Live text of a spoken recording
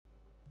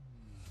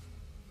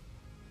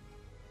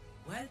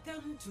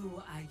Welcome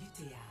to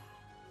Ayutthaya.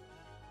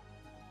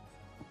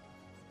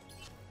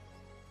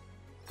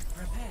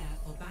 Prepare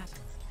for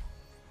battle.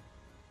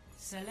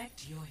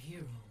 Select your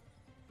hero.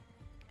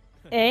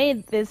 Hey,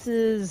 this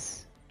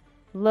is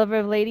Lover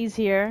of Ladies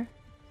here,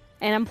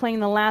 and I'm playing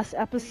the last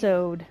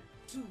episode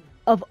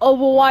of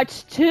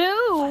Overwatch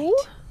 2!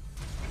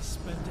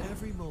 Spend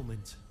every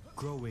moment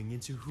growing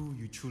into who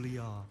you truly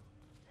are.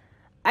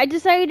 I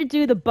decided to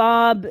do the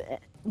Bob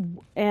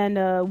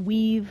and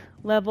Weave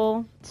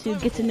level to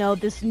get to know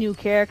this new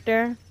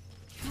character.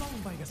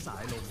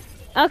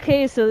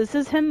 Okay, so this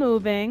is him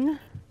moving.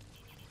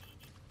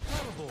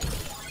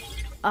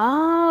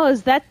 Oh,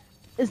 is that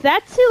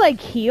to like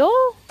heal?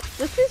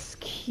 This is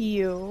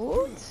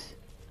cute.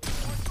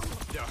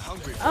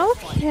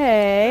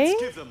 Okay.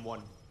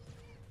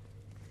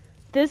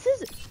 This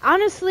is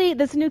honestly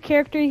this new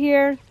character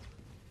here.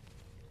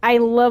 I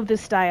love the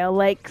style,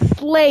 like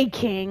Slay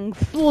King,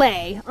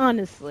 slay,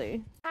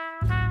 honestly.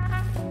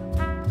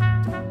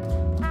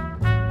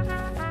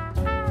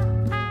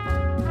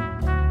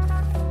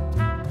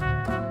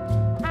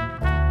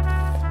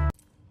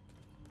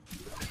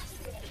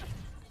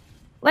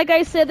 Like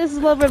I said, this is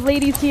Lover of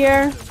Ladies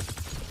here.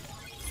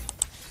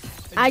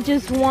 I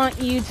just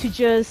want you to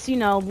just, you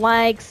know,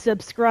 like,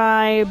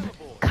 subscribe,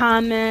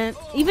 comment,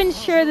 even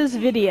share this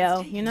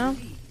video, you know?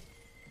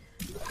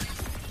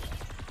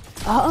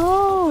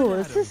 Oh,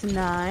 this is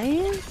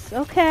nice.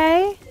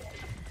 Okay.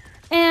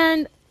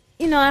 And,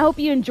 you know, I hope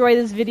you enjoy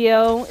this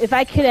video. If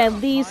I could at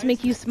least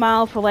make you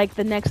smile for like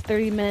the next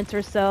 30 minutes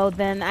or so,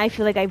 then I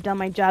feel like I've done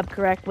my job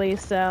correctly,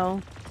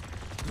 so.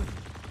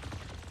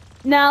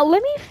 Now,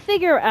 let me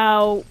figure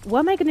out, what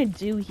am I gonna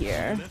do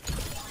here?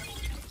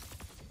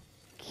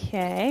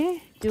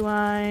 Okay, do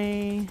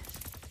I...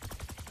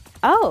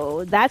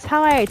 Oh, that's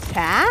how I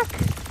attack?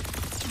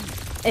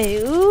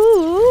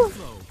 Ooh!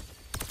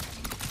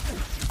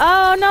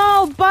 Oh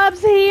no,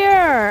 Bob's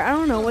here! I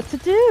don't know what to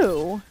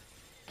do.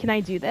 Can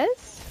I do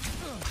this?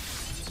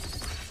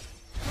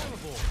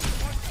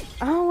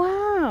 Oh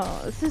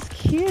wow, this is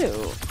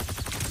cute.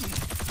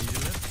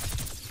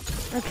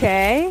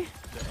 Okay.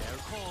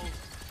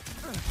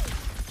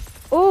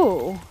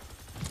 Ooh.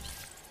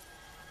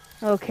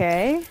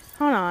 Okay.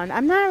 Hold on.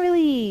 I'm not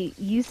really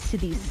used to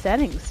these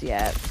settings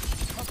yet.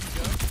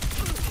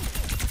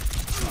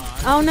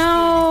 Oh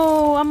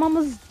no! I'm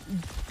almost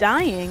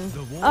dying.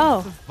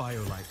 Oh.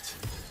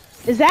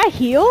 Is that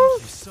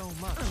heals?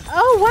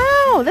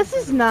 Oh wow! This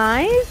is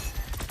nice!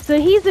 So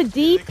he's a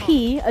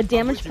DP, a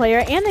damage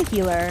player, and a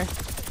healer.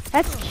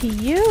 That's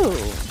cute.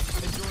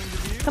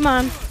 Come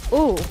on.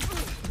 Ooh.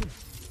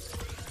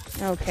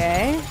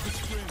 Okay.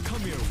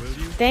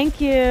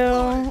 Thank you.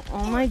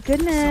 Oh my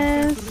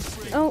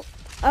goodness.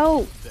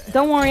 Oh,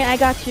 don't worry, I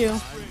got you.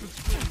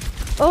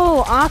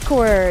 Oh,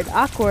 awkward,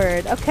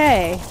 awkward.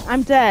 Okay,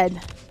 I'm dead.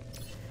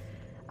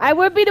 I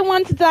would be the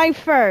one to die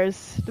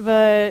first,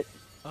 but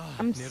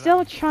I'm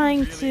still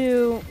trying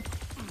to...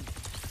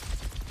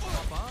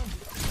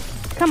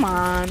 Come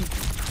on.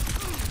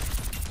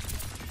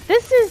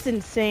 This is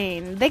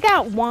insane. They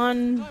got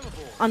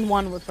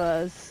 1-on-1 with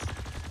us.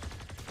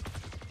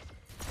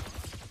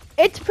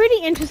 It's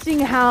pretty interesting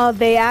how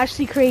they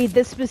actually created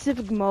this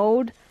specific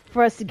mode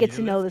for us to get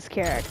to know this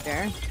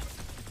character.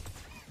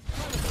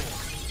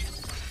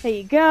 There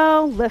you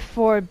go. Lift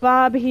forward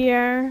Bob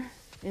here.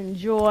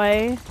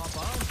 Enjoy.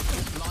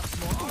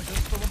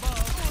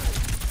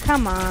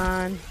 Come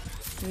on.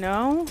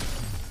 No?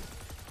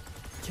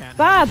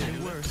 Bob!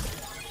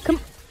 Come.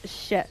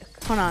 Shit.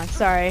 Hold on.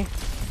 Sorry.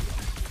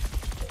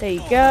 There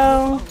you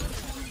go.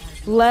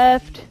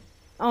 Left.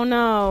 Oh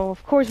no.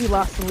 Of course we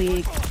lost the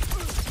league.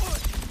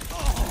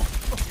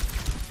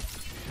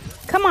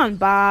 Come on,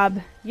 Bob.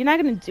 You're not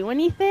gonna do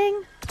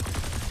anything?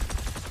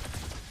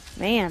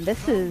 Man,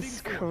 this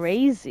is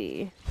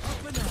crazy.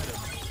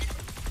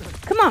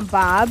 Come on,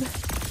 Bob.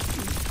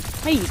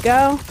 There you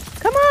go.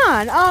 Come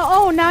on.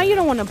 Oh, now you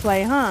don't want to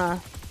play, huh?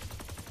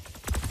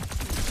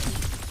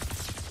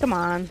 Come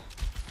on.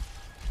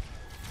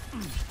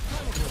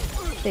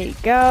 There you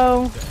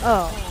go.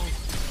 Oh.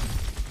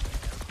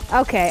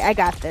 Okay, I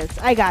got this.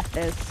 I got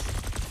this.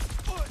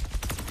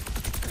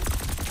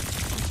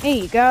 There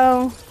you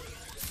go.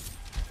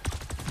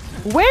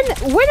 When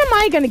am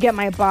I gonna get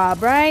my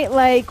Bob, right?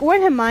 Like,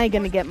 when am I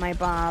gonna get my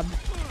Bob?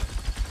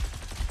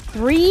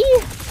 3?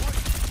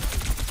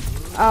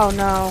 Oh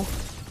no.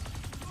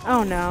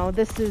 Oh no,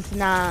 this is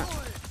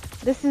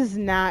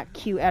not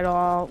cute at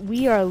all.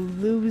 We are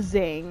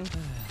losing.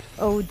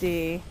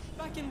 OD.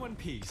 Back in one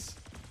piece.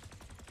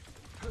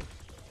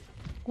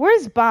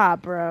 Where's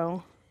Bob,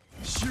 bro?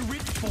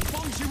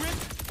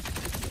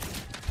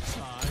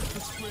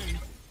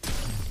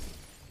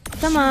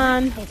 Come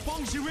on.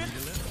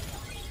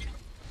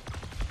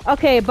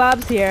 Okay,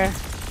 Bob's here.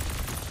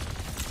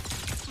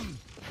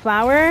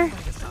 Flower?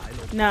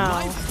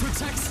 No.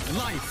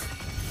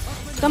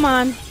 Come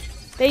on.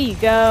 There you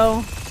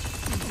go.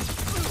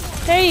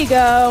 There you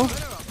go.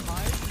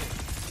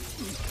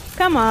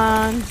 Come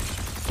on.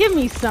 Give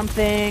me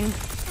something.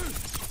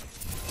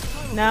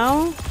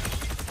 No?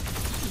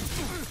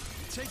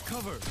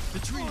 cover. The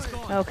tree's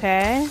gone.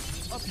 Okay.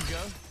 Up you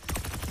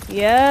go.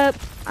 Yep.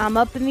 I'm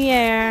up in the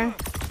air.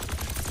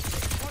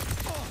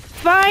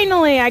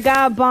 Finally, I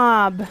got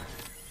Bob.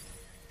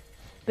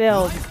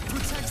 Build. Life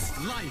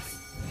protects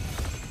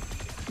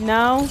life.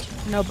 No.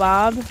 No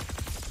Bob.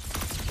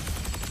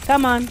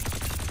 Come on.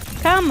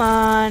 Come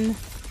on.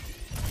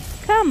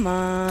 Come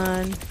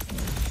on.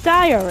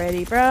 Die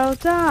already, bro.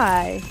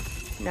 Die.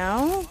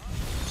 No?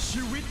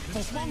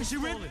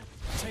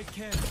 Take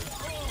care.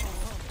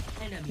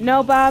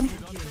 No, Bob.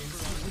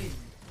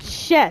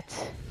 Shit.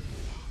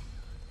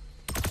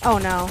 Oh,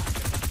 no.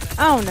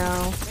 Oh,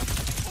 no.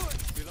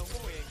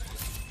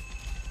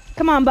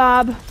 Come on,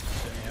 Bob.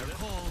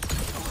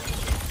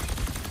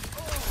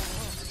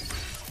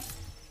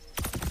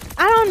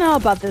 I don't know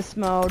about this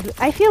mode.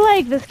 I feel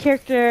like this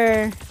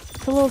character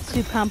is a little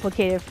too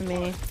complicated for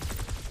me.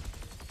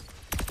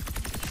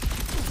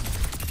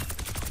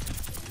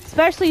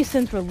 Especially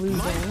since we're losing.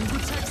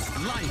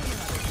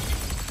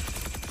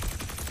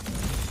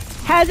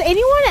 Has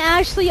anyone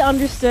actually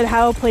understood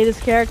how to play this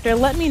character?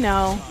 Let me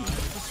know.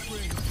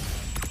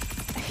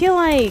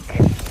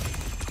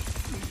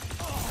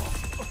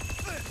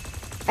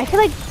 I feel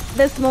like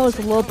this mode is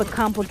a little bit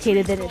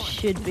complicated than it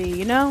should be,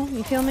 you know?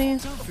 You feel me?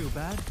 Don't feel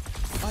bad.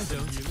 I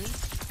don't.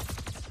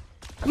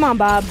 Come on,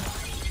 Bob.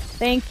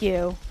 Thank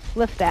you.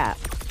 Lift that.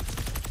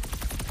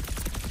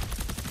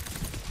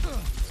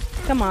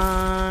 Come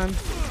on.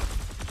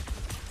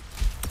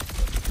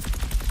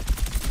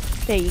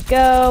 There you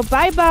go.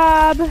 Bye,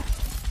 Bob.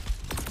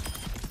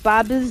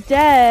 Bob is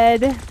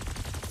dead.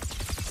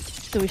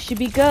 So we should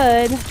be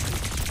good.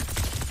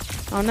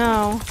 Oh,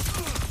 no.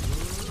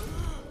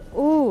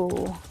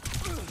 Ooh.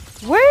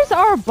 Where's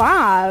our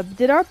Bob?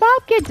 Did our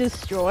Bob get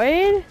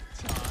destroyed?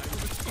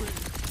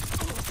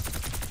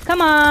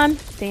 Come on.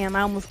 Damn,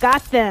 I almost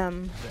got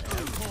them.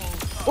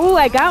 Ooh,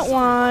 I got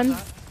one.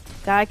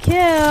 Got a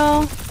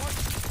kill.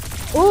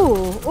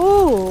 Ooh,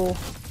 ooh.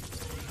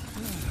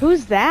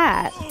 Who's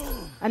that?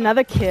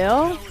 Another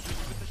kill?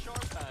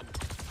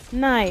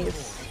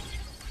 Nice.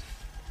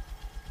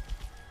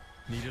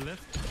 Need a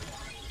lift?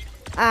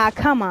 Ah,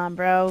 come on,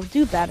 bro.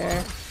 Do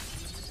better.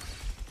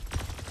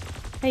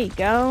 There you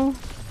go.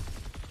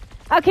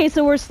 Okay,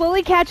 so we're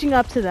slowly catching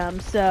up to them,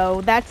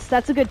 so that's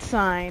a good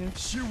sign.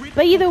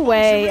 But either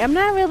way, I'm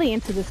not really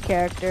into this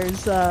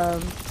character's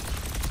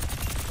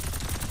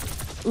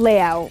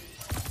layout.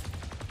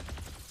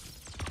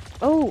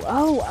 Oh,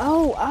 oh,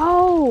 oh,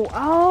 oh,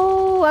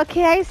 oh,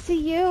 okay, I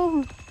see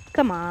you.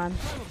 Come on.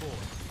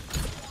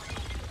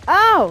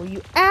 Oh,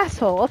 you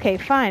asshole. Okay,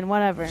 fine,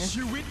 whatever.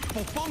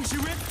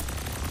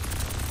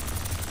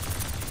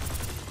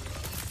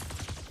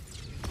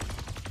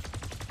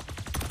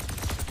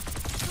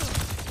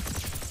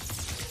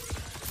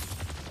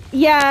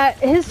 Yeah,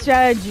 his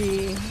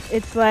strategy,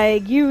 it's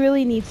like, you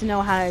really need to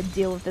know how to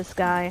deal with this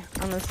guy,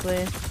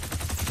 honestly.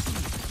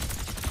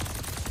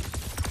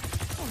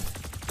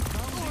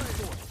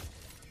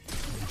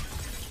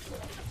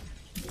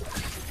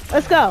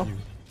 Let's go.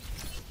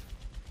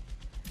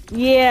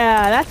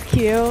 Yeah, that's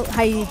cute.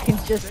 How you can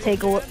just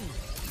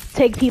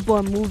take people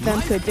and move them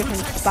to a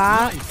different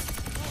spot.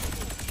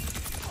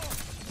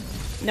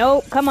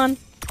 Nope, come on.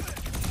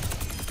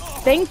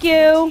 Thank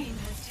you.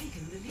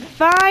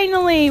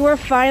 Finally, we're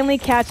finally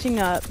catching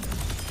up.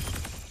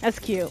 That's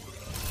cute.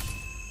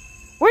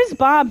 Where's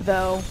Bob,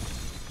 though?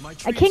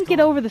 I can't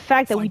get over the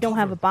fact that we don't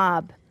have a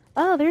Bob.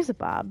 Oh, there's a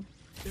Bob.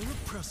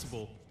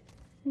 Irrepressible.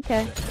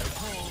 Okay.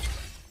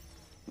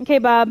 Okay,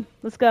 Bob.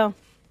 Let's go.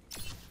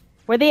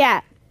 Where they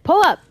at?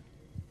 Pull up.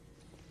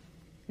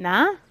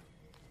 Nah?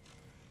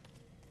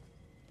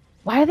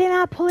 Why are they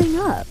not pulling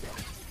up?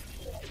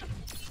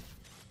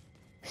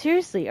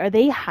 Seriously, are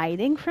they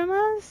hiding from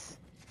us?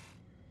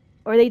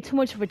 Or are they too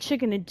much of a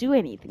chicken to do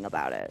anything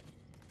about it?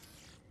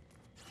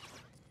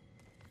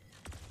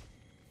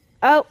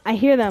 Oh, I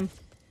hear them.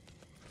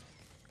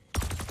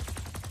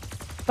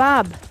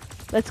 Bob,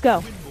 let's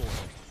go.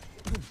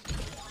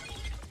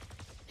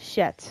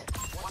 Shit.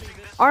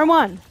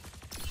 R1.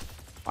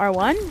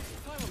 R1?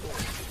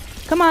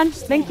 Come on,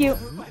 thank you.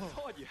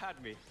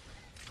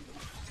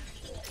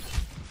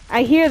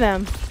 I hear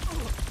them.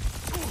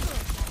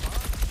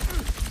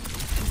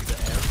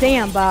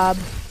 Damn, Bob.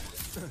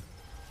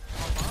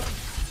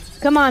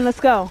 Come on, let's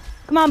go.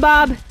 Come on,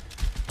 Bob.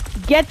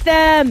 Get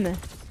them.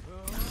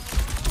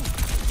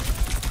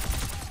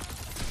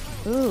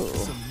 Ooh.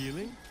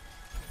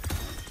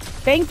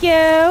 Thank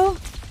you.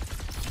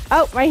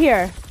 Oh, right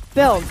here.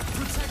 Build.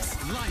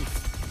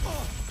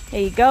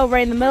 There you go,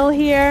 right in the middle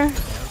here.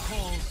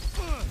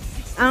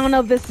 I don't know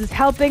if this is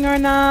helping or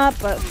not,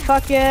 but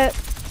fuck it.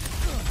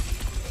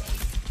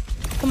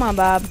 Come on,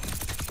 Bob.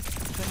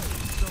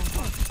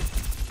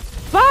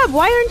 Bob,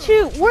 why aren't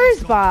you...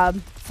 Where's Bob?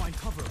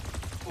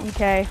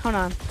 Okay, hold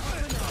on.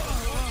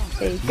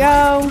 There you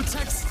go.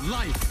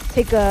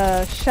 Take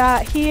a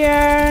shot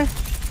here.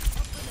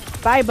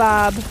 Bye,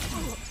 Bob.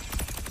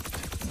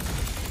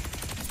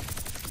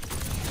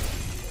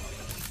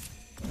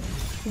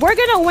 We're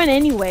gonna win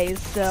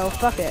anyways, so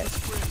fuck it.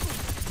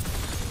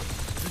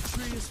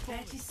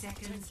 30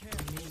 seconds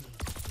remaining.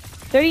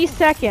 30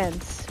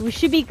 seconds. We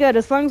should be good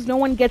as long as no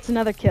one gets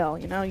another kill,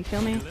 you know? You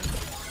feel me?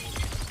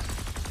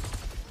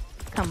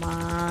 Come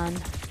on.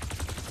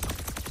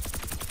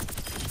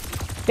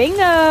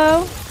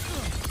 Bingo!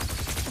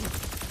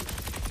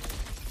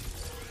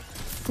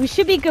 We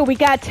should be good. We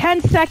got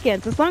 10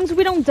 seconds. As long as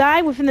we don't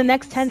die within the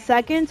next 10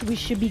 seconds, we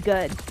should be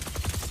good.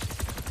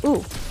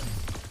 Ooh.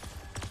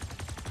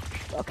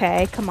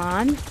 Okay, come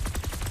on.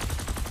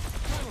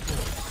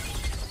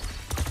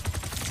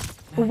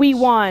 We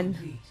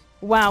won.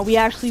 Wow, we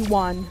actually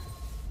won.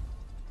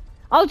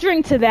 I'll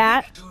drink to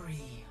that.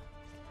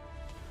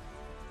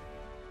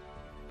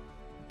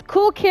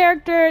 Cool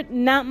character,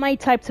 not my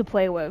type to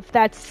play with.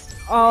 That's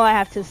all I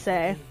have to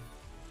say.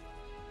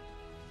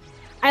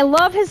 I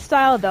love his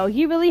style though.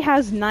 He really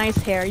has nice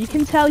hair. You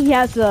can tell he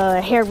has a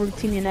hair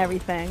routine and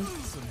everything.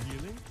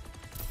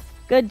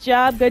 Good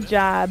job, good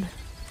job.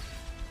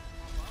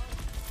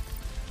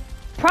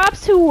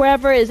 Props to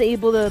whoever is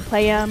able to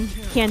play him.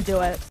 Can't do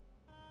it.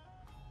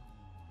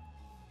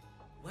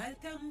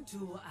 Welcome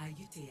to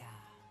Ayutthaya.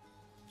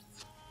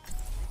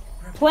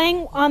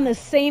 Playing on the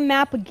same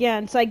map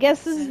again, so I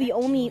guess this is the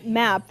only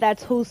map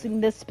that's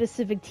hosting this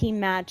specific team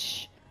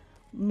match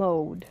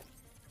mode.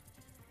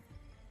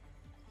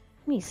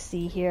 Let me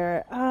see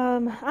here. I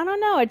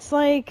don't know, it's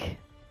like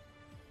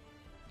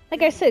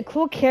I said,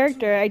 cool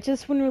character. I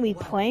just wouldn't really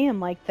play him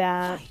like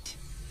that.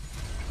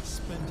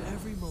 Spend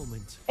every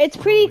moment. It's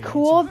pretty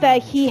cool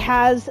that he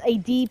has a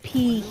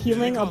DP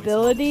healing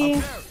ability.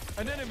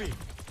 An enemy.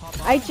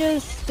 I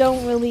just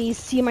don't really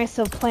see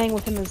myself playing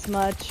with him as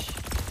much.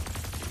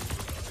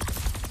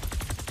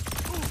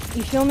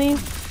 You feel me?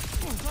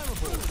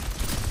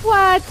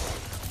 What?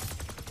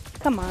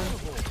 Come on.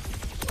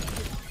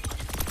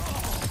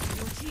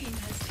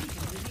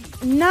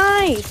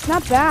 Nice,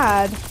 not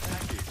bad.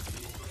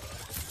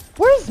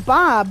 Where's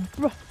Bob?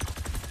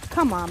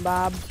 Come on,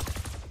 Bob.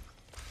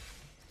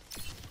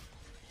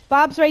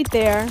 Bob's right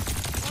there.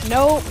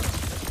 Nope.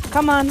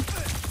 Come on.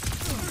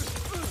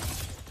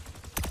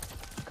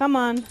 Come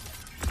on.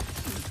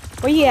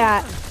 Where you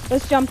at?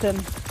 Let's jump him.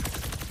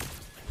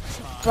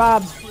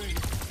 Bob.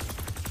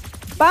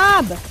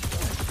 Bob!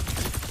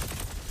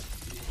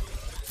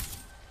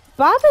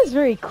 Bob is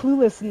very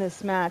clueless in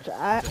this match.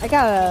 I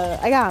gotta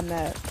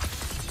admit.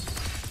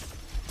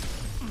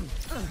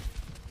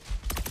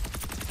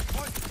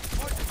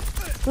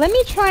 Let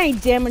me try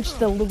and damage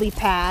the lily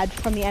pad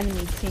from the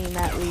enemy team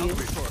at least.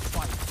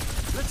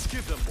 Let's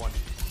give them one.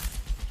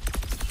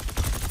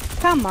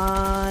 Come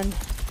on.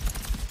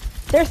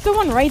 There's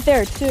someone right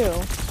there too.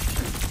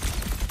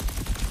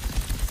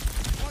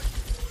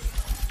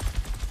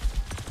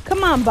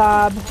 Come on,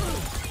 Bob.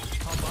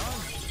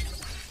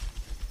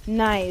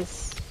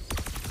 Nice.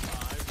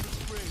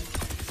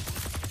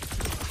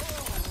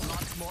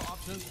 Lots more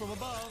options from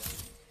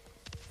above.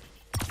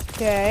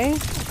 Okay.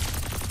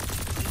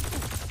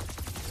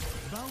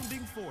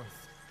 Bounding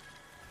forth.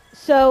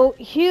 So,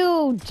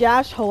 Hugh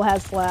Jashhole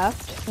has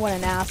left. What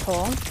an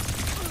asshole.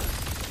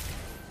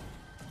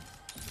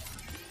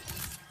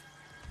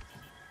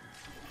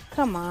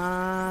 Come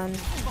on.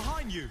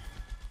 Behind you.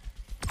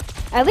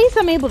 At least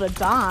I'm able to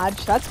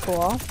dodge. That's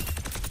cool.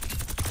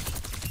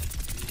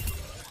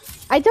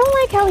 I don't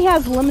like how he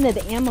has limited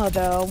ammo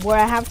though, where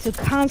I have to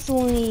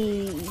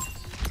constantly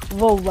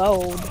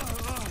reload.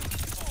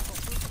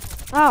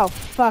 Oh,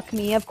 fuck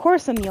me. Of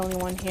course I'm the only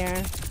one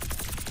here.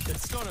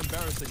 It's not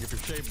embarrassing if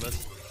you're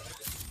shameless.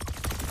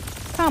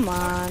 Come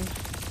on.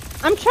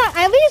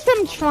 At least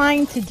I'm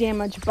trying to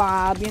damage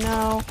Bob, you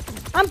know?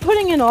 I'm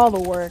putting in all the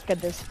work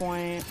at this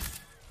point.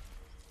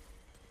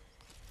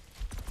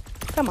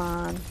 Come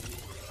on.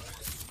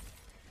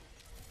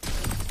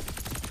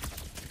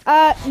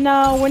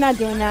 No, we're not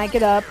doing that.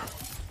 Get up.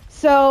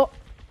 So,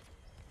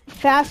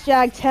 Fast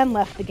Jag 10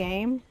 left the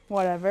game.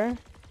 Whatever.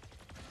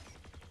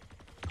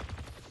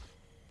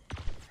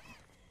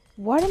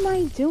 What am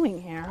I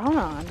doing here? Hold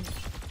on.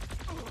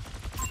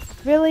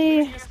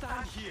 Really?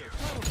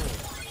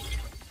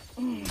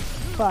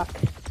 Fuck.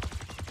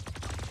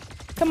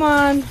 Come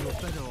on. You're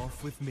better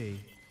off with me.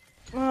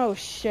 Oh,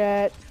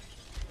 shit.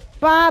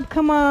 Bob,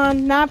 come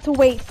on. Not have to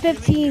wait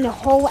 15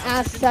 whole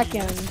ass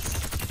seconds.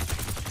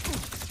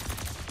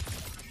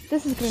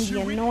 This is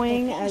gonna be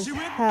annoying as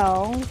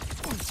hell.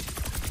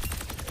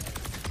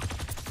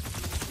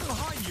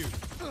 Behind you.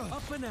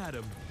 Up and at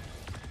him.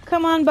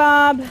 Come on,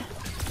 Bob.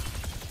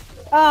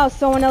 Oh,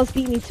 someone else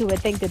beat me to it.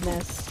 Thank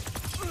goodness.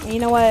 And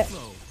you know what?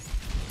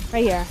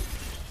 Right here.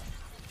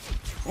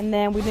 And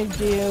then we're gonna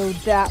do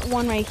that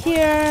one right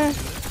here.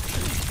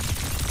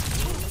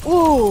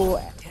 Ooh.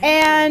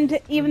 And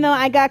even though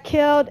I got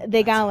killed,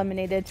 they got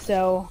eliminated.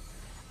 So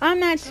I'm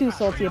not too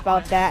salty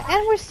about that.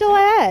 And we're still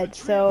ahead.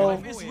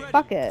 So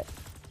fuck it.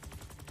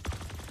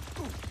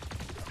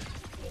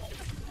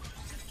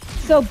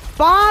 So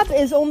Bob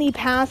is only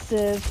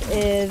passive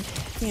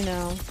if, you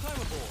know,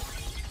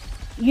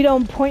 you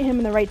don't point him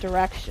in the right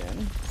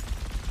direction.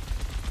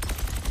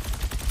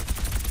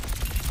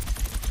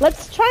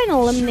 Let's try and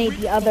eliminate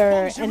the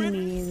other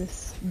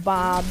enemies,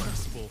 Bob.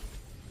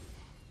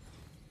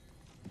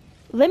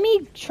 Let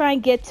me try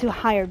and get to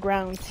higher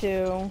ground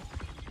too.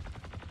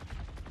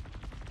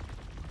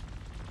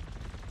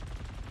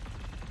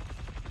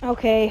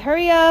 Okay,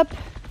 hurry up.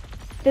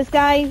 This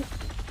guy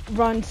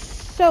runs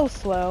so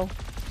slow.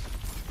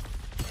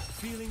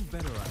 Feeling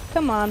better at it.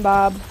 Come on,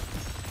 Bob.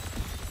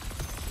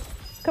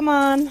 Come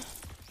on.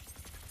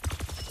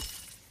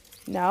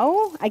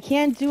 No, I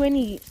can't do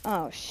any.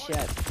 Oh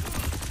shit.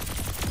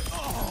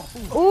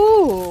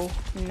 Ooh,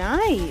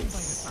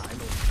 nice.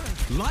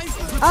 Life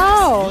protects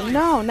Oh life.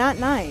 no, not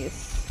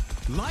nice.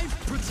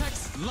 Life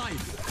protects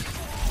life.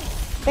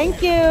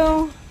 Thank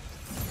you.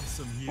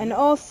 Some And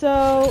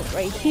also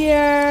right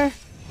here,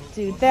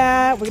 do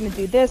that. We're gonna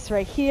do this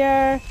right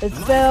here. Let's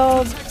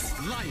build.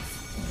 protects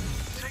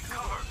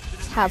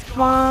life. Have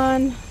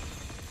fun.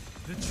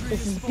 The tree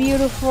This is falling.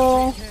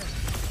 beautiful. Take care.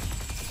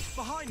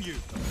 Behind you.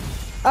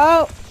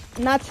 Oh,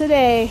 not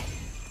today.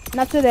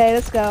 Not today.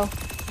 Let's go.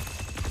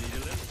 Need a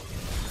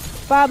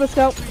lift? Bob, let's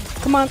go.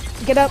 Come on,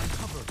 get up.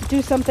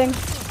 Do something.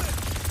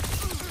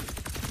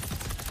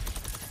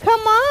 Come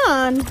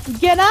on,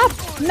 get up.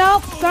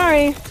 Nope,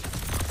 sorry.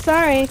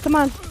 Sorry, come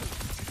on.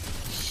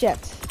 Shit.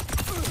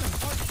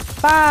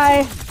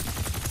 Bye.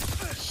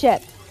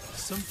 Shit.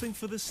 Something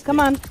for this. Come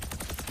on.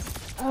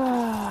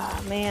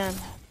 Oh, man.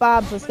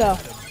 Bob, let's go.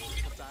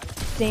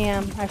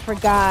 Damn, I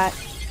forgot.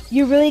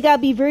 You really gotta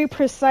be very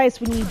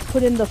precise when you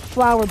put in the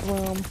flower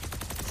bloom.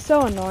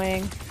 So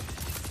annoying.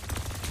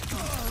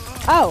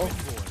 Oh.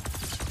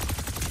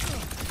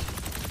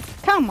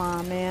 Come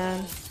on,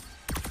 man.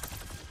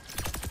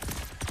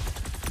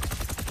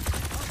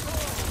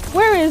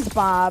 Where is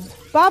Bob?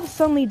 Bob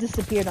suddenly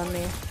disappeared on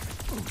me.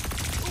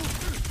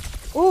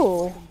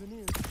 Ooh.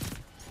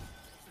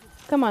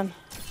 Come on.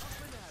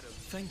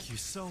 Thank you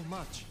so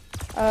much.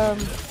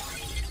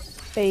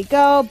 There you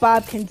go.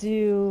 Bob can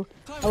do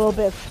a little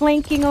bit of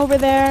flanking over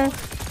there.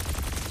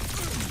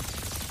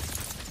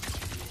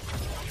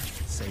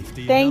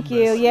 Safety in Thank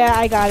you. numbers. Yeah,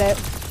 I got it.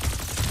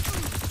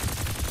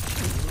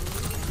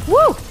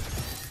 Woo!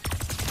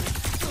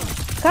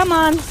 Come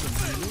on.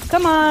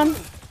 Come on.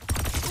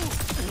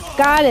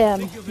 Got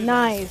him.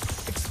 Nice.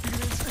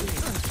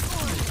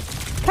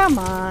 Come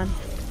on.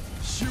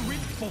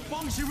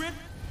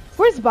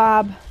 Where's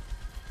Bob?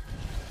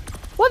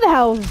 What the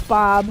hell is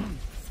Bob?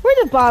 Where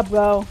did Bob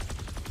go?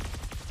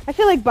 I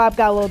feel like Bob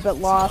got a little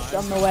bit lost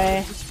on the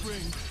way.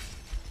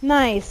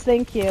 Nice,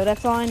 thank you.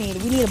 That's all I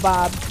need. We need a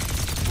Bob.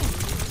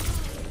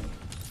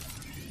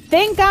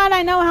 Thank God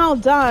I know how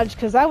to dodge,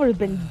 because I would have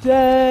been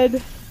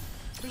dead.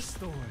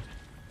 Restored.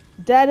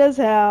 Dead as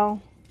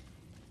hell.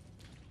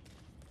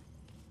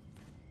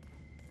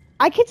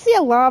 I could see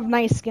a lot of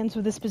nice skins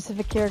with this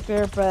specific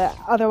character, but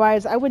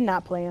otherwise I would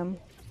not play him.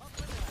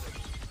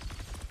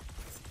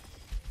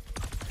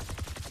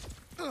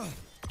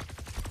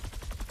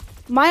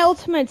 My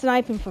ultimate's not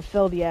even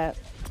fulfilled yet.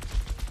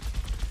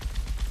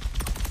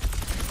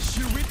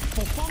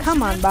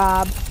 Come on,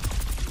 Bob.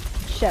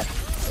 Shit.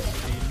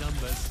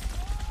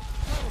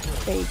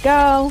 There you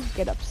go.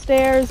 Get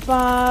upstairs,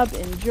 Bob.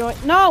 Enjoy.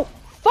 No!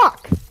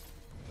 Fuck!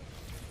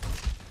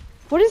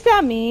 What does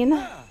that mean?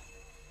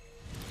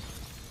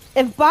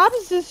 If Bob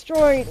is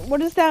destroyed, what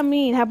does that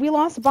mean? Have we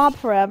lost Bob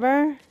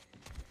forever?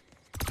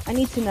 I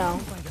need to know.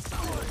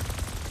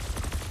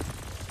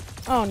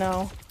 Oh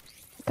no.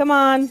 Come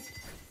on.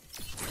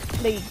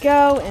 There you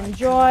go.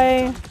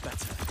 Enjoy.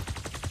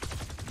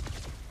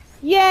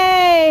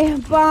 Yay!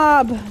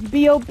 Bob!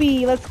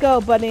 B.O.B. Let's go,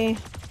 buddy.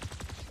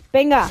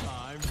 Benga.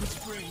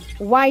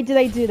 Why did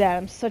I do that?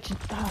 I'm such a...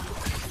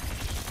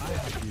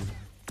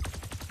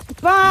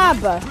 Bob!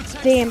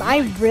 Damn, I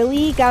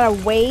really gotta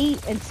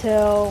wait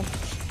until...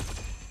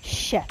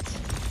 Shit.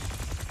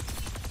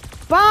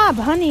 Bob,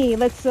 honey,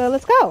 let's go.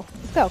 Let's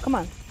go, come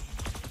on.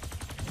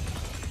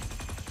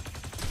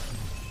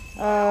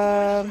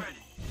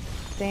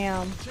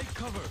 Damn. Take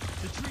cover.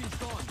 The tree is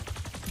gone.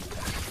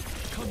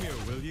 Come here,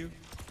 will you?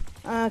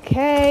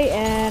 Okay,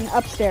 and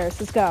upstairs.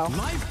 Let's go.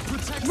 Life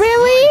protects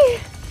Really?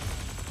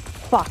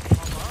 Fuck.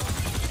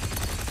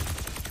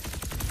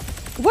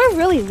 We're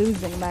really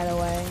losing, by the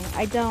way.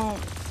 I don't...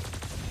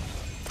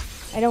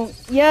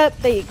 Yep,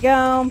 there you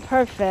go.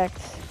 Perfect.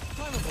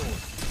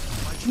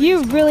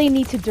 You really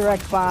need to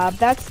direct Bob.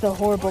 That's the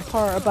horrible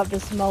part about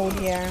this mode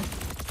here.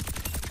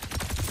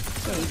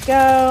 There you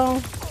go.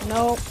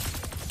 Nope.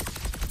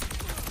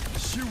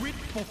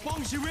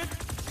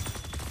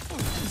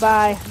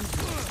 Bye.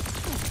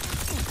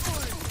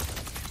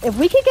 If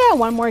we could get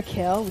one more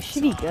kill, we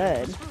should be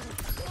good.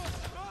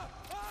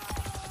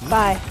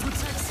 Bye.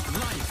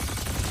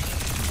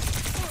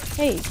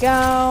 There you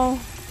go.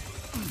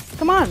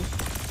 Come on.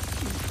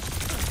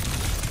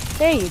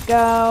 There you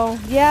go.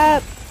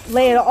 Yep.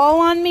 Lay it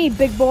all on me,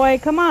 big boy.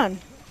 Come on.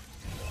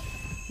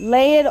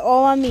 Lay it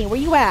all on me. Where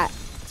you at?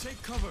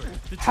 Take cover.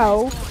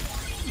 Ho.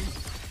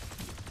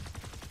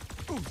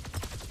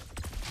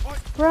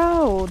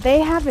 Bro, they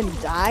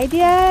haven't died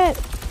yet?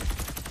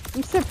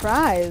 I'm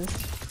surprised.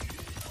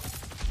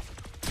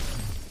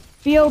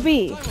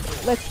 B.O.B.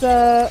 Let's,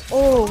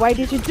 oh, why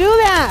did you do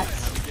that?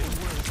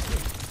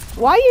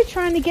 Why are you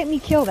trying to get me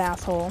killed,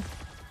 asshole?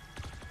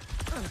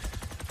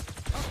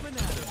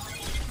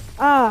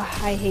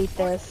 Ah, I hate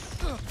this.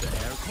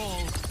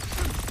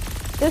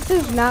 This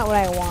is not what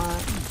I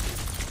want.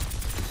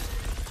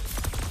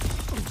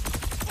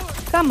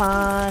 Come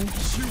on.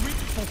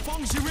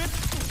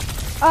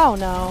 Oh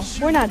no,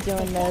 we're not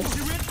doing this.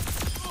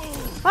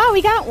 Oh,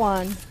 we got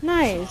one.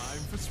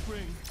 Nice.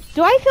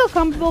 Do I feel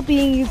comfortable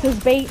being used as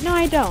bait? No,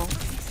 I don't.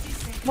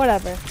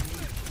 Whatever.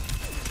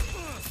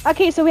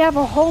 Okay, so we have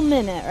a whole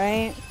minute,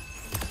 right?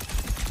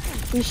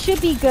 We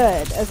should be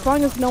good, as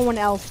long as no one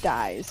else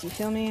dies. You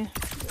feel me?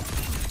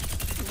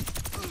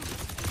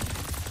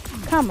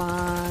 Come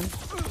on.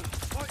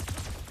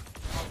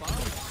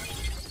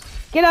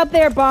 Get up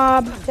there,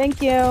 Bob.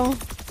 Thank you.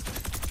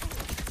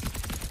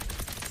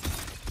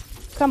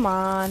 Come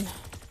on.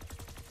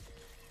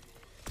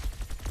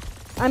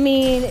 I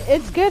mean,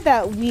 it's good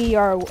that we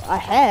are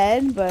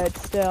ahead, but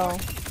still.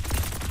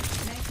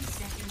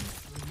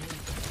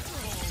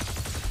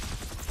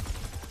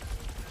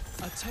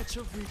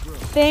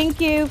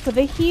 Thank you for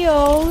the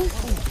heals.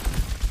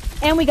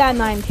 And we got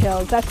 9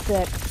 kills. That's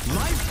sick.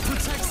 Life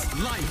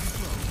protects life.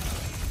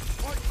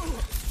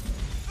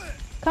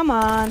 Come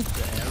on.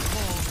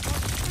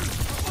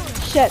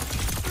 Shit.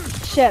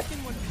 Shit.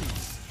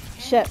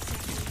 Shit.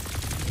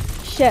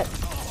 Shit.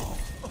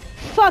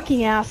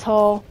 Fucking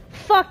asshole.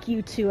 Fuck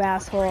you too,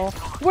 asshole.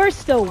 We're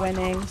still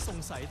winning.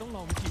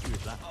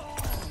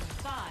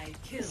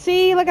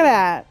 See, look at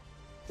that.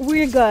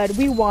 We're good.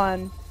 We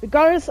won.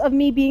 Regardless of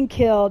me being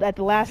killed at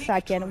the last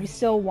second, we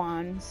still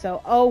won.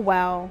 So, oh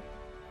wow.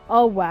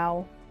 Oh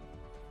wow.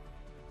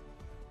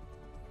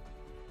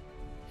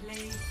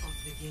 Play of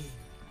the game.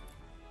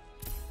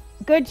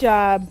 Good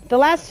job. The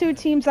last 2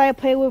 teams I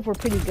played with were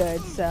pretty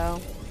good,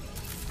 so.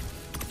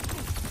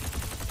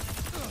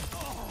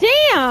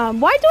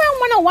 Damn! Why do I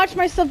want to watch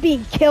myself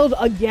being killed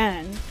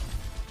again?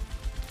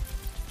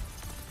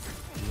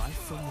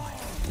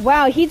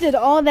 Wow, he did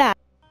all that.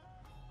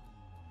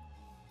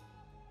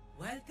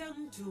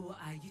 Welcome to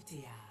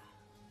Ayutthaya.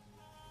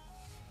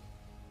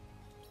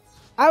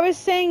 I was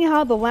saying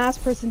how the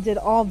last person did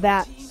all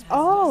that.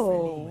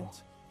 Oh.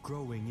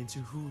 Growing into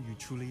who you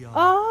truly are.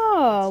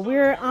 Oh,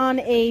 we're on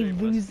a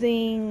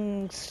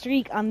losing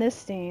streak on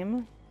this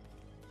team.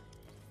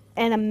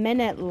 And a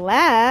minute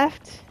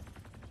left.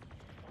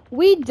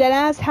 We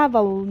deadass have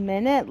a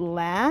minute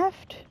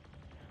left?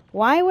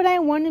 Why would I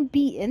want to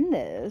be in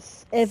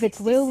this? If it's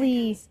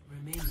literally...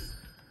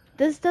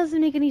 This doesn't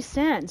make any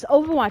sense.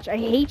 Overwatch, I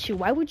hate you.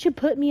 Why would you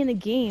put me in a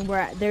game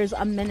where there's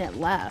a minute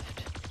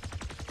left?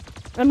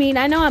 I mean,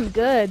 I know I'm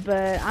good,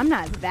 but I'm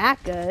not that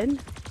good.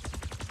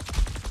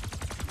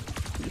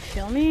 You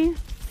feel me?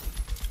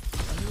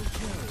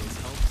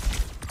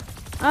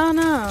 Oh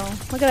no.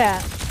 Look at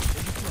that.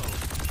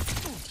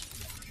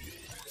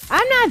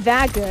 I'm not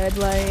that good,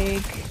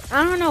 like...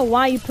 I don't know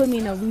why you put me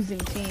in a losing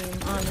team,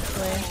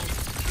 honestly.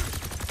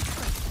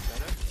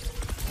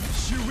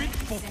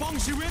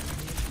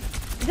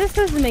 This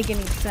doesn't make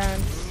any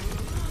sense.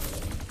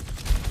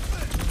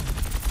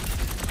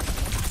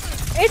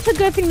 It's a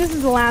good thing this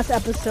is the last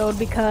episode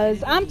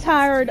because I'm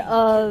tired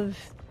of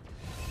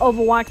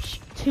Overwatch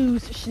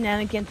 2's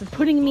shenanigans and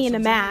putting me in a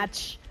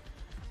match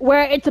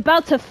where it's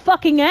about to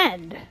fucking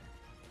end.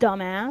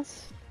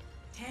 Dumbass.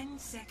 10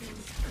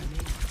 seconds.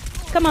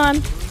 Come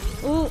on.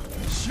 Ooh,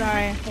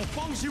 sorry.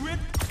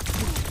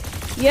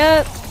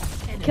 Yep.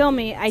 Kill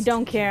me. I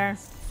don't care.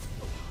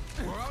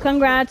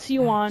 Congrats,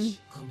 you won.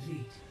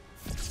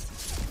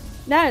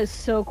 That is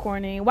so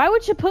corny. Why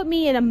would you put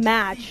me in a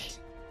match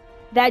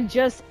that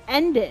just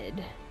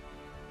ended?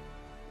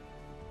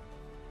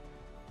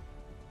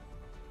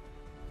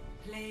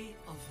 Play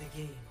of the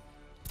game.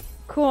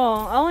 Cool.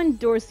 I'll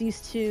endorse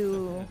these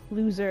 2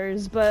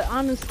 losers, but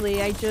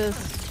honestly, I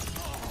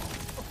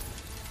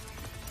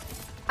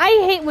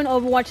hate when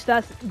Overwatch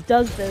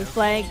does this.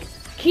 Like,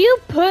 can you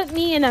put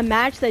me in a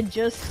match that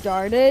just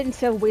started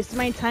instead of wasting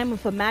my time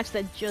with a match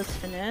that just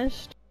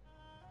finished?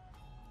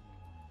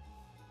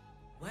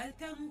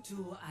 Welcome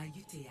to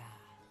Ayutthaya.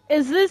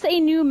 Is this a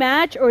new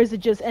match or is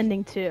it just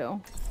ending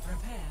too?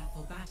 Prepare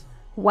for battle.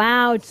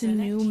 Wow, it's a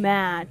new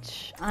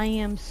match. I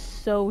am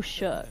so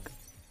shook.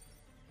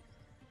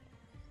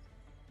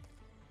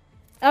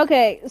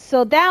 Okay,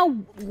 so that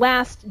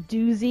last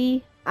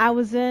doozy I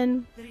was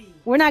in,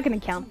 we're not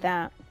gonna count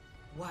that.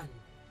 1.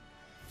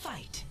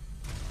 Fight.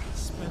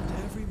 Spend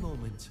every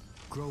moment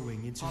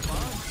growing into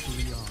who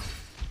you truly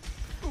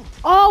are.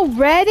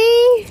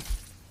 Already?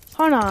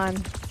 Hold on.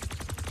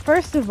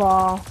 First of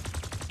all,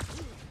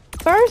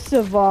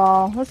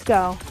 let's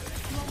go.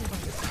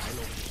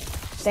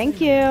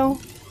 Thank you.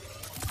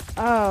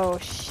 Oh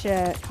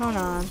shit, hold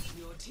on.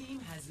 Your team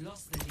has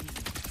lost the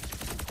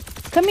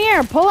lead. Come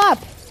here, pull up.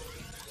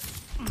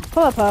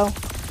 Pull up, ho.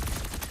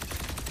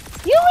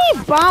 You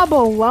leave Bob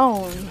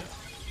alone.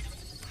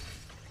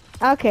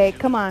 Okay,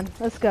 come on,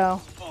 let's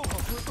go.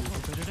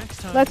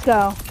 Let's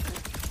go.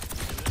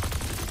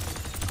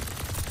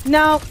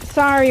 No,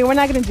 sorry, we're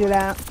not gonna do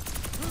that.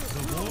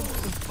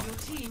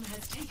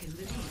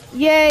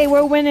 Yay,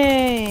 we're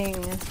winning!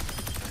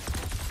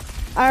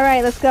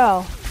 Alright, let's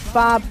go.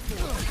 Bob.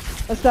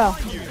 Let's go.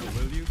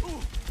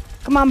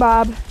 Come on,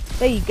 Bob.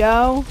 There you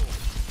go.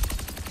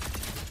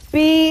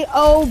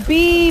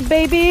 B.O.B,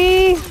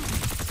 baby.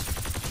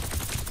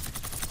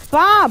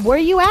 Bob, where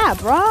you at,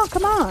 bro?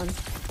 Come on.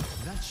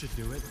 That should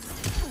do it.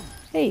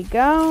 There you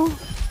go.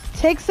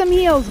 Take some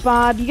heals,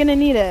 Bob. You're gonna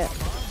need it.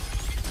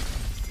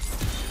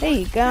 There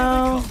you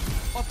go.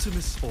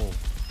 Optimus Fall.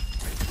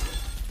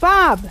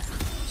 Bob.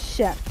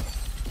 Shit.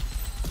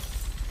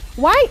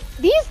 Why?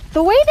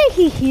 The way that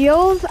he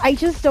heals, I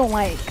just don't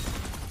like.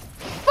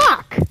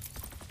 Fuck!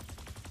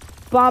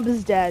 Bob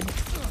is dead.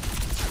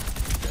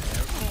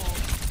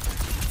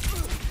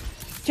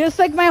 Just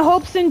like my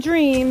hopes and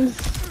dreams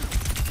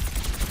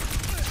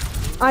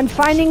on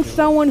finding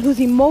someone who's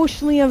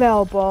emotionally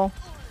available.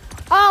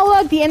 Oh,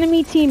 look, the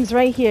enemy team's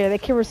right here. They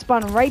can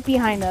respawn right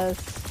behind us.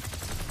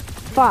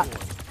 Fuck.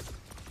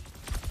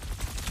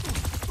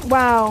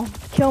 Wow.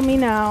 Kill me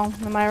now.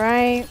 Am I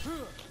right?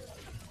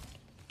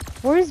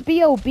 Where's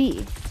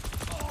B.O.B?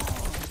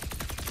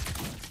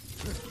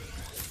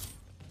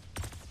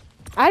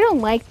 I don't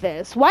like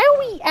this. Why are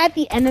we at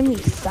the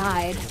enemy's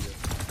side?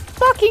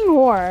 Fucking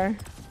whore.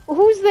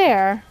 Who's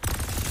there?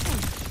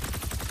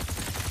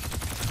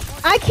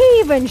 I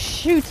can't even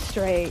shoot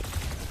straight.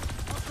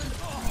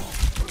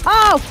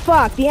 Oh,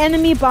 fuck. The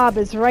enemy Bob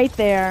is right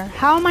there.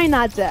 How am I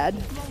not dead?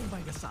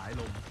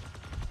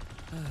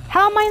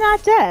 How am I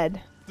not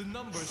dead?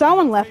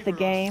 Someone left the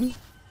game.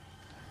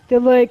 They're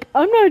like,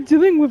 I'm not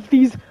dealing with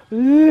these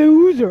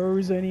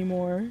losers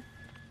anymore.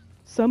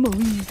 So I'm gonna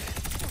leave.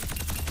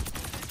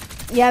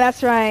 Yeah,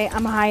 that's right.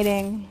 I'm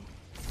hiding.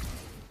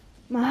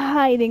 I'm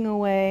hiding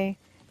away.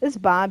 Is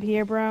Bob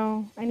here,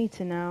 bro? I need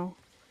to know.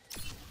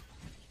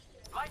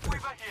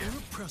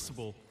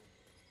 Irrepressible.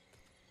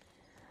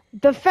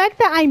 The fact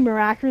that I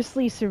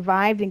miraculously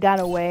survived and got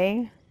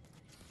away.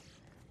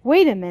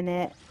 Wait a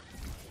minute.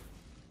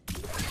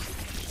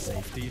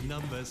 Safety in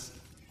numbers.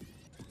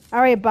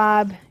 Alright,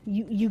 Bob.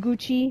 You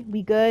Gucci?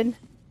 We good?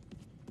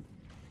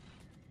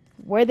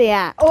 Where they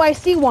at? Oh, I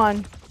see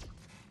one.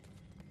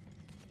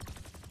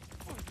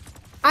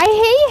 I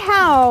hate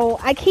how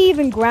I can't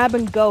even grab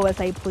and go as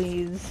I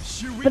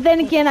please. But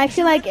then again, I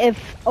feel like if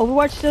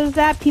Overwatch does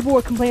that, people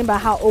will complain about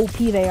how OP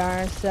they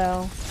are,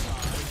 so.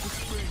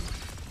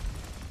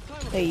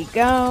 There you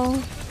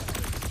go.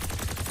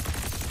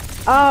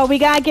 Oh, we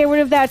gotta get rid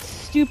of that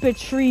stupid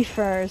tree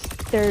first.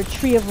 Their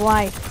tree of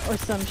life or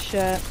some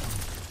shit.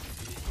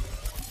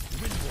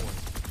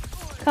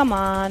 Come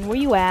on, where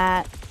you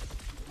at?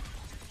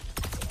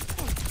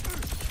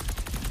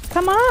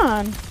 Come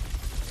on.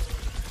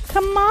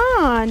 Come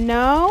on,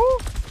 no?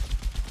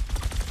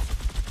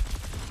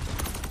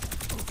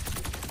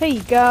 There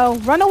you go.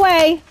 Run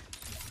away.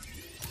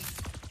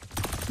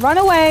 Run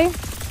away.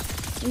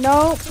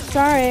 Nope,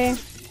 sorry.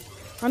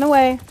 Run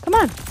away. Come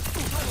on.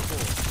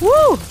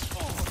 Woo!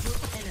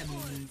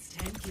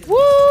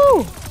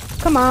 Woo!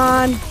 Come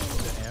on.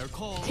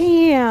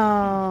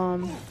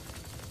 Damn.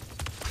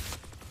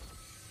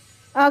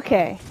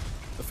 Okay.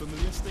 A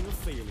familiar sting of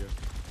failure.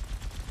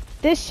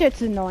 This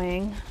shit's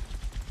annoying.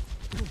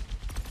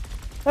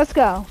 Let's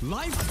go.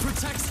 Life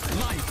protects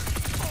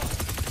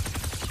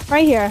life.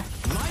 Right here.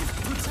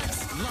 Life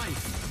protects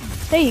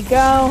life. There you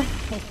go.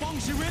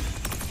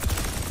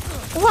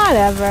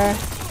 Whatever.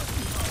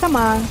 Come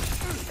on.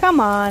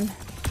 Come on.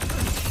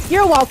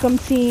 You're welcome,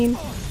 team.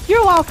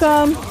 You're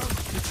welcome.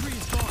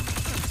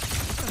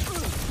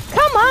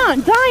 Come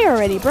on. Die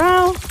already,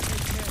 bro.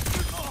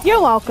 You're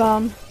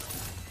welcome.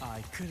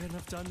 I couldn't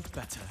have done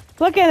better.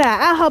 Look at that.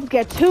 I helped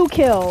get 2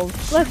 kills.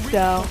 Let's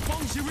go.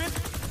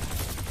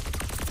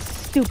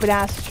 Stupid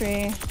ass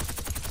tree.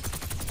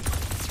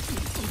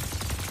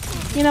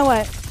 You know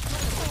what?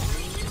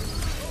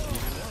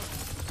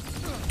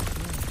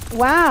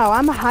 Wow,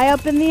 I'm high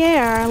up in the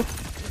air.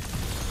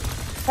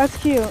 That's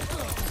cute.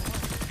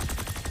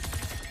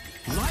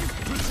 Life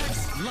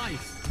protects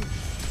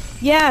life.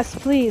 Yes,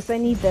 please. I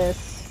need this.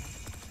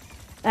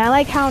 And I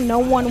like how no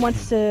one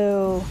wants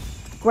to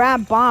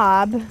grab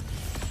Bob.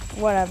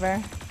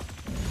 Whatever.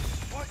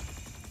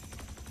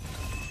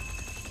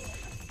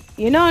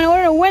 You know, in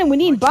order to win, we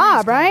need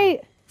Bob,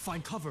 right?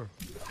 Find cover.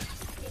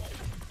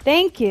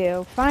 Thank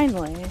you.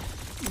 Finally.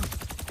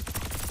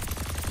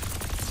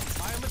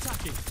 I am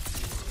attacking.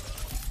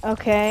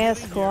 Okay,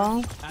 that's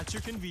cool. At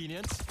your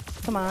convenience.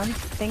 Come on.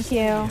 Thank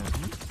you.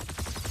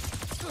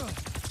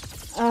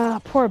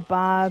 Poor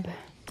Bob.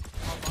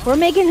 We're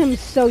making him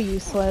so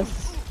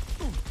useless.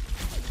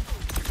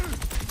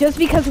 Just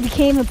because we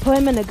can't even put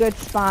him in a good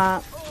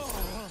spot.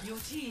 Your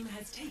team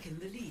has taken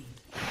the lead.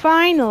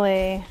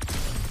 Finally.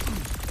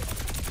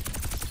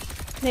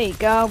 There you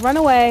go. Run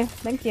away.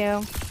 Thank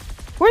you.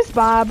 Where's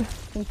Bob?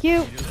 Thank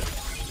you.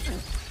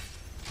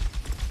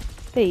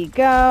 There you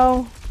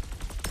go.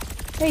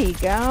 There you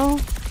go.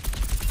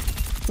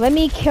 Let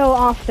me kill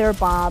off their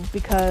Bob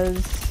because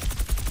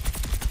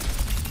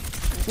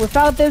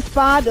without this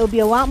Bob, it'll be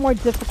a lot more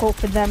difficult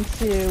for them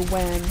to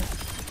win.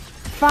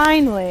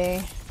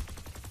 Finally.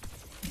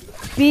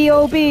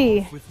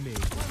 B.O.B.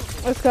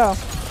 Let's go.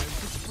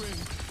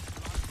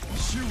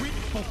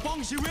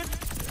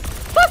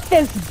 Fuck!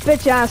 this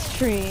bitch ass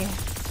tree.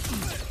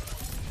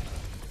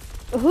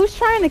 Who's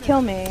trying to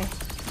kill me?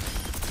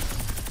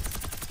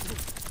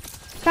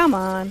 Come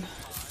on.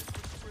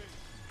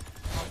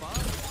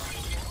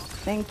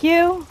 Thank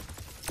you.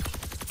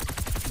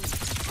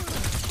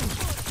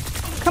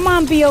 Come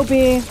on,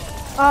 B.O.B.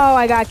 Oh,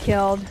 I got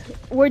killed.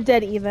 We're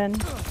dead even.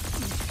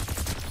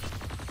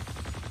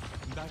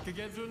 Back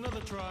again for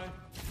another try.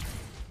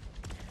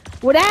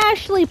 Would I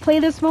actually play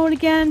this mode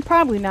again?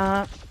 Probably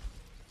not.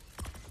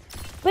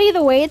 But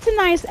either way, it's a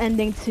nice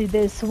ending to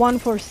this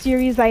 1-4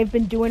 series I've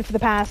been doing for the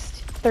past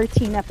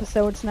 13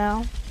 episodes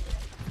now.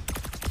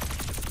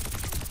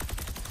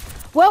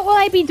 What will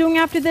I be doing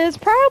after this?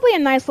 Probably a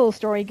nice little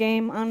story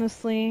game,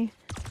 honestly.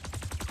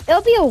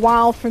 It'll be a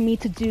while for me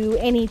to do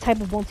any type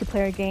of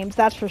multiplayer games,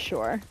 that's for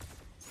sure.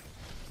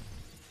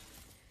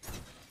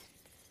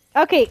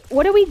 Okay,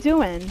 what are we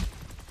doing?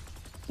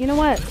 You know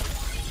what?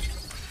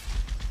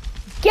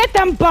 Get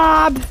them,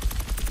 Bob!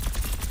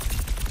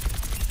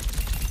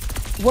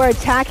 We're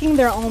attacking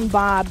their own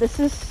Bob. This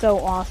is so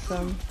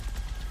awesome.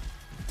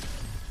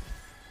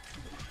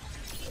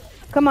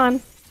 Come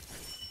on.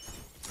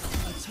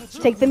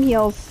 Take them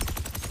heals.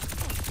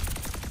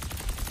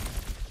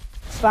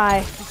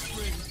 Bye.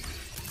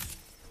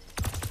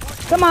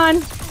 Come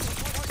on.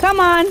 Come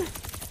on.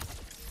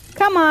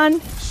 Come on.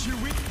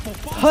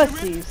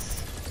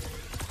 Pussies.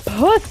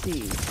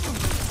 Pussies.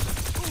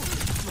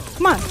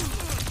 Come on.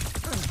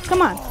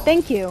 Come on.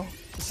 Thank you.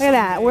 Look at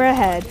that. We're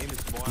ahead.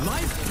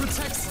 Life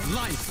protects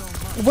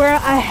life. We're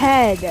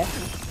ahead.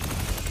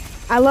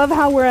 I love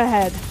how we're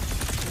ahead.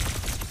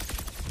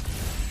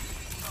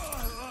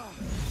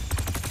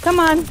 Come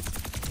on.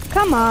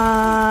 Come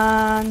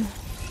on.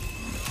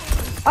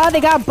 Oh, they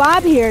got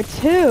Bob here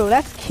too.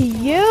 That's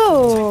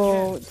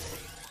cute.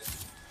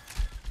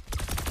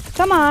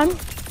 Come on.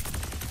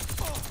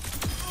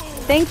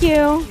 Thank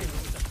you.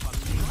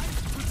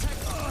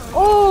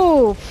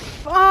 Oh,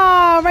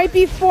 right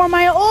before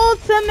my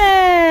ultimate.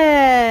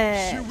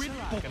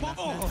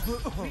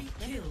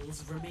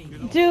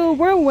 Dude,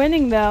 we're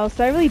winning though,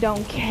 so I really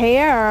don't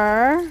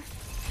care.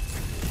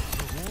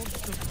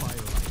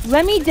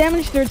 Let me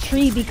damage their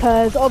tree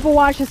because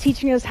Overwatch is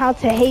teaching us how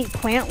to hate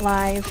plant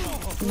life.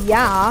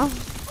 Yeah.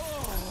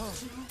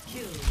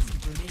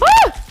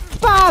 Ah!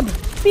 Bob!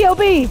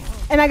 B.O.B!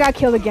 And I got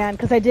killed again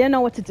because I didn't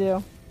know what to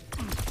do.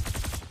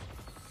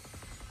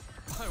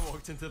 I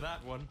walked into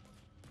that one.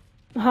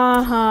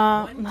 Ha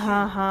ha.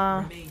 Ha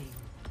ha.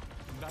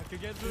 Back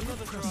again for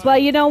another try.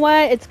 But you know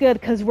what? It's good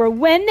because we're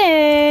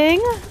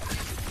winning.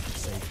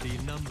 Safety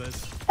in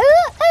numbers.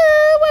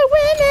 We're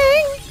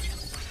winning.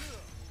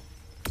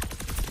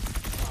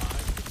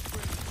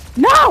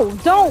 No!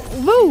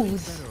 Don't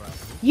lose!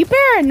 You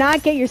better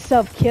not get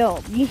yourself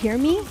killed. You hear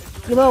me?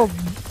 You little...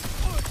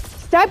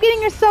 Stop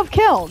getting yourself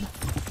killed.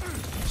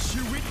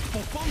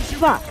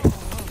 Fuck.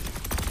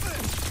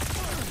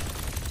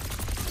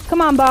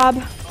 Come on,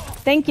 Bob.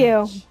 Thank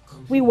you.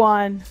 We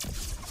won.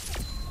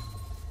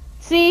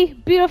 See?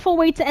 Beautiful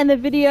way to end the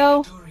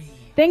video.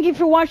 Thank you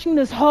for watching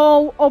this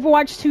whole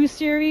Overwatch 2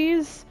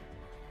 series.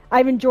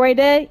 I've enjoyed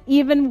it,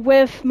 even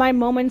with my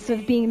moments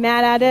of being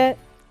mad at it.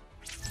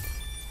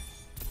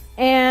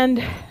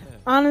 And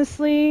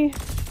honestly,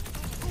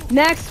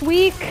 next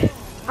week,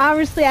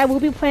 obviously I will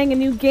be playing a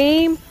new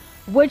game.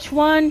 Which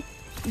one?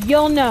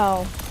 You'll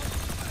know.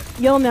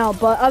 You'll know.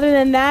 But other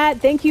than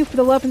that, thank you for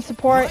the love and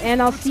support,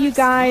 and I'll see you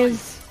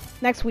guys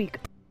next week.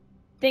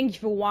 Thank you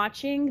for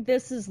watching.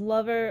 This is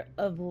Lover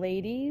of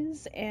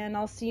Ladies, and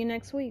I'll see you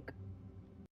next week.